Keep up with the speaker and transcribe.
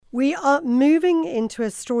We are moving into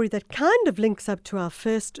a story that kind of links up to our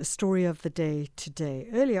first story of the day today.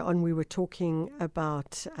 Earlier on, we were talking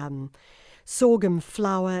about sorghum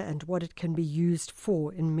flour and what it can be used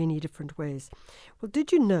for in many different ways. Well,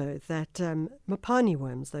 did you know that Mopane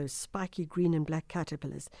worms, those spiky green and black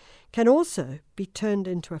caterpillars, can also be turned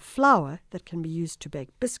into a flour that can be used to bake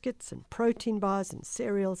biscuits and protein bars and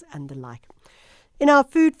cereals and the like? In our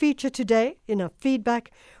food feature today, in our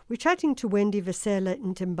feedback, we're chatting to Wendy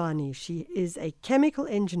Vesela-Ntimbani. She is a chemical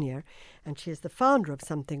engineer and she is the founder of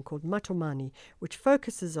something called Matomani, which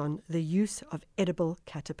focuses on the use of edible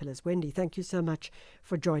caterpillars. Wendy, thank you so much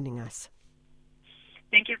for joining us.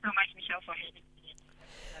 Thank you so much, Michelle, for having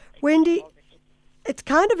me. Wendy, it's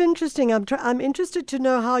kind of interesting. I'm interested to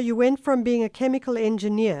know how you went from being a chemical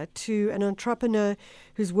engineer to an entrepreneur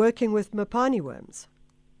who's working with Mopane worms.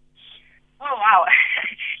 Oh, wow.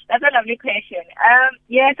 That's a lovely question.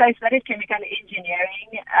 Yes, I studied chemical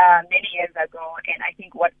engineering many years ago, and I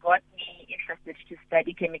think what got me interested to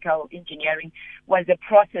study chemical engineering was the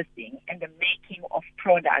processing and the making of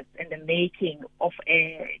products and the making of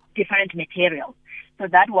different materials. So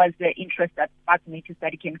that was the interest that sparked me to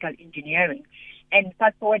study chemical engineering. And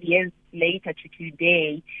fast forward years later to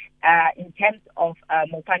today, in terms of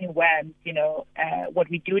Mopane worms, what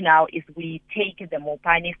we do now is we take the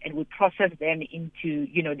Mopanes and we process them into,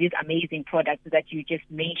 these amazing products that you just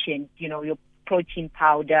mentioned, your protein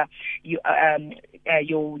powder, your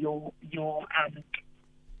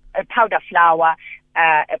powder flour,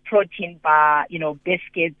 a protein bar,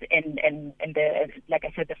 biscuits, and the, like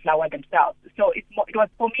I said, the flour themselves. So it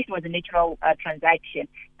was a natural transaction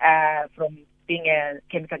from being a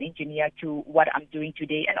chemical engineer to what I'm doing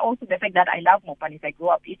today, and also the fact that I love Mopanes. I grew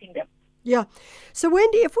up eating them. Yeah. So,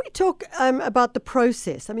 Wendy, if we talk about the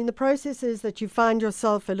process, the process is that you find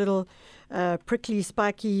yourself a little prickly,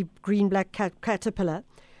 spiky, green-black caterpillar.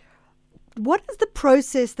 What is the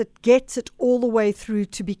process that gets it all the way through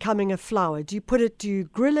to becoming a flour? Do you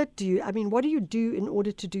grill it? What do you do in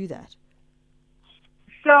order to do that?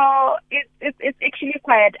 So it's actually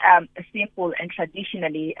quite simple, and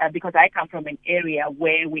traditionally, because I come from an area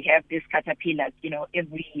where we have these caterpillars,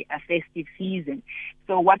 every festive season.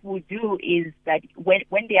 So what we do is that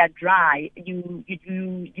when they are dry, you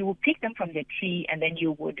will pick them from the tree, and then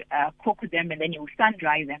you would cook them, and then you sun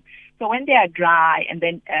dry them. So when they are dry, and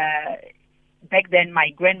then back then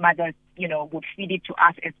my grandmother would feed it to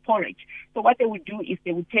us as porridge. So what they would do is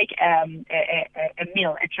they would take a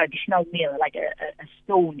mill, a traditional mill, like a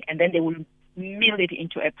stone, and then they would mill it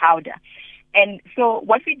into a powder. And so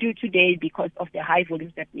what we do today, because of the high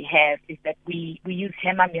volumes that we have, is that we use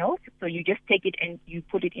hammer mills. So you just take it and you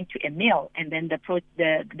put it into a mill, and then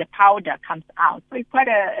the powder comes out. So it's quite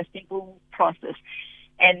a simple process.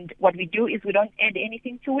 And what we do is we don't add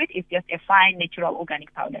anything to it. It's just a fine, natural,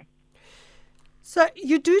 organic powder. So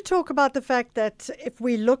you do talk about the fact that if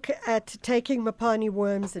we look at taking Mopane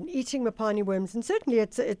worms and eating Mopane worms, and certainly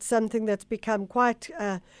it's something that's become quite,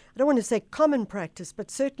 I don't want to say common practice, but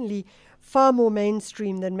certainly far more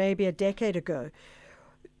mainstream than maybe a decade ago.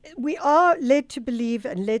 We are led to believe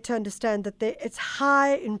and led to understand that it's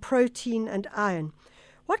high in protein and iron.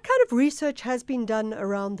 What kind of research has been done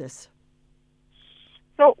around this?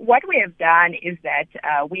 So what we have done is that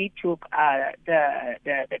we took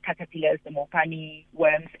the caterpillars, the Mopane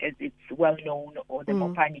worms, as it's well known, or the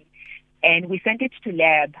Mopane, and we sent it to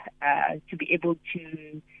lab to be able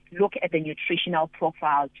to look at the nutritional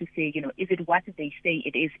profile to say, is it what they say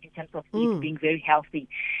it is in terms of it being very healthy?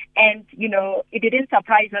 And, it didn't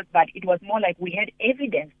surprise us, but it was more like we had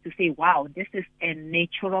evidence to say, wow, this is a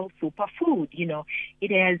natural superfood.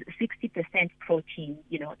 It has 60% protein,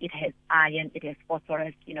 it has iron, it has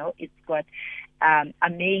phosphorus, it's got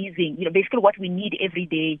amazing, basically what we need every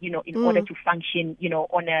day, in order to function,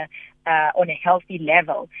 on a healthy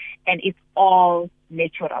level. And it's all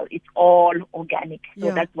natural. It's all organic.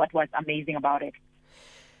 So that's what was amazing about it.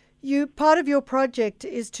 Part of your project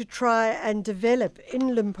is to try and develop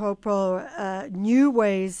in Limpopo new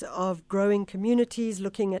ways of growing communities,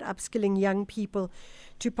 looking at upskilling young people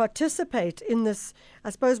to participate in this, I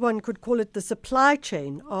suppose one could call it the supply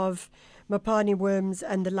chain of Mopane worms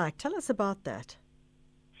and the like. Tell us about that.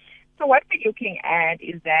 So what we're looking at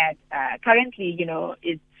is that currently,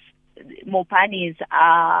 Mopanes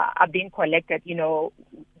are being collected,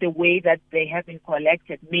 the way that they have been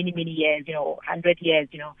collected many, many years, 100 years,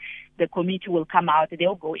 the community will come out,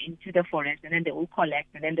 they'll go into the forest, and then they will collect,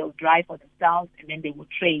 and then they'll dry for themselves, and then they will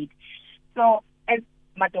trade. So as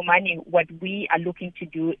Matomani, what we are looking to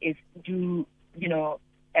do is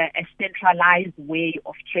a centralized way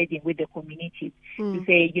of trading with the communities to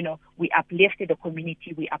say, we uplifted the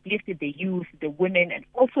community, we uplifted the youth, the women, and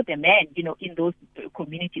also the men, in those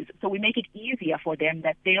communities. So we make it easier for them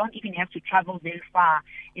that they don't even have to travel very far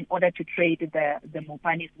in order to trade the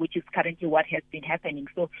Mopanis, which is currently what has been happening.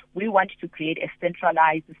 So we want to create a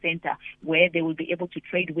centralized center where they will be able to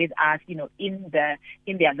trade with us, in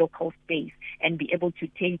their local space and be able to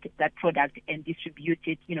take that product and distribute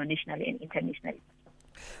it, nationally and internationally.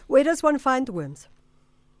 Where does one find the worms?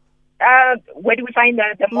 Where do we find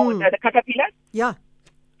the caterpillars? Yeah.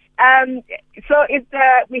 So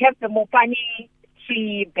we have the Mopane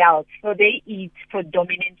tree belt. So they eat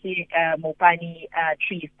predominantly Mopane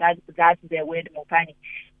trees. That's the word Mopane.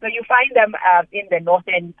 So you find them in the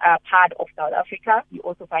northern part of South Africa. You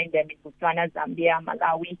also find them in Botswana, Zambia,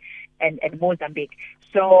 Malawi, and Mozambique.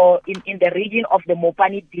 So in the region of the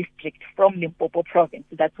Mopane district from Limpopo province,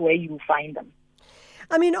 that's where you find them.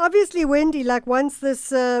 I mean, obviously, Wendy, once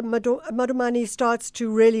this Matomani starts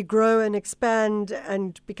to really grow and expand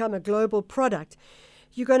and become a global product,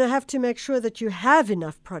 you're going to have to make sure that you have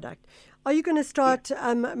enough product. Are you going to start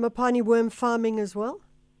Mopane worm farming as well?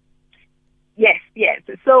 Yes.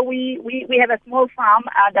 So we have a small farm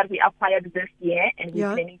that we acquired this year, and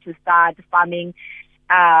we're planning to start farming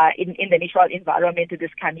in the natural environment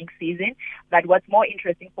this coming season. But what's more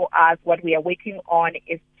interesting for us, what we are working on,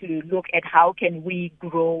 is to look at how can we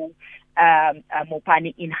grow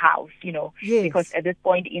Mopane in-house, because at this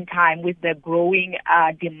point in time, with the growing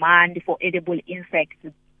demand for edible insects,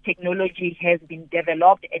 technology has been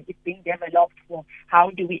developed, and it's being developed for how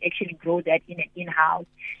do we actually grow that in-house.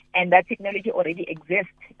 And that technology already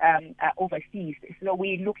exists overseas. So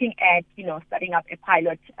we're looking at, starting up a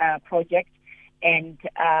pilot project and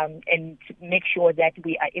make sure that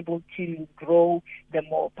we are able to grow the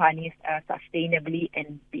Mopanis sustainably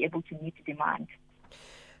and be able to meet demand.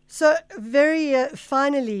 So very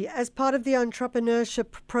finally, as part of the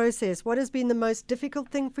entrepreneurship process, what has been the most difficult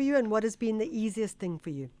thing for you and what has been the easiest thing for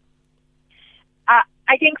you?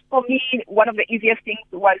 I think for me, one of the easiest things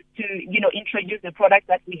was to, introduce the products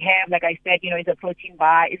that we have. Like I said, it's a protein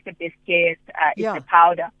bar, it's a biscuit, it's a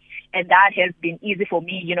powder. And that has been easy for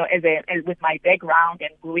me, as with my background and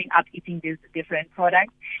growing up eating these different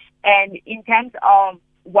products. And in terms of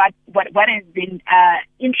what has been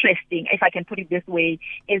interesting, if I can put it this way,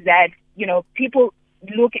 is that, people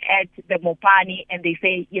look at the Mopane and they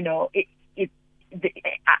say,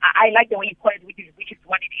 I like the way you call it, which is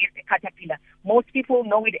what it is, a caterpillar. Most people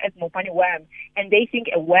know it as Mopane worm, and they think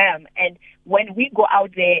a worm. And when we go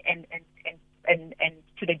out there and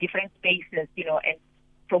to the different spaces, and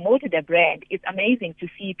promote the brand, it's amazing to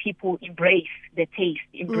see people embrace the taste,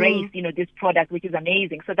 embrace, this product, which is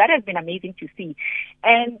amazing. So that has been amazing to see.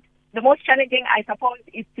 And the most challenging, I suppose,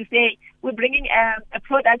 is to say we're bringing a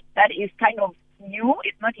product that is kind of new.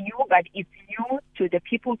 It's not new, but it's new to the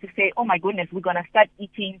people to say, oh my goodness, we're going to start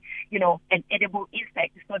eating, an edible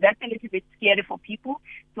insect. So that's a little bit scary for people.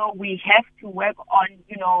 So we have to work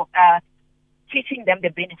on, teaching them the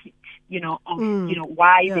benefits, of,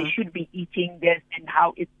 why they should be eating this and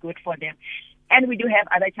how it's good for them. And we do have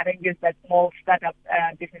other challenges that small startup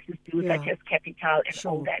businesses do, such as capital and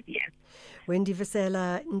all that, yes. Wendy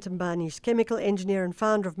Vesela-Ntimbani, chemical engineer and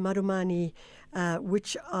founder of Matomani,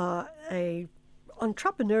 which are a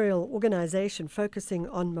entrepreneurial organization focusing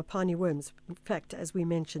on Mopane worms. In fact, as we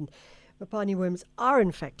mentioned, Mopane worms are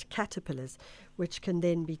in fact caterpillars, which can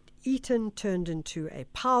then be eaten, turned into a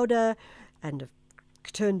powder, and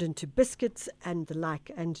turned into biscuits and the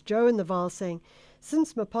like. And Joe in the Vaal saying,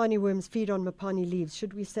 since Mopane worms feed on Mopane leaves,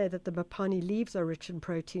 should we say that the Mopane leaves are rich in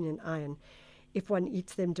protein and iron if one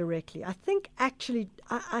eats them directly? I think actually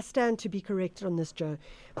I stand to be corrected on this, Joe,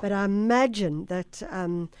 but I imagine that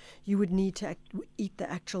you would need to eat the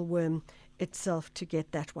actual worm itself to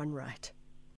get that one right.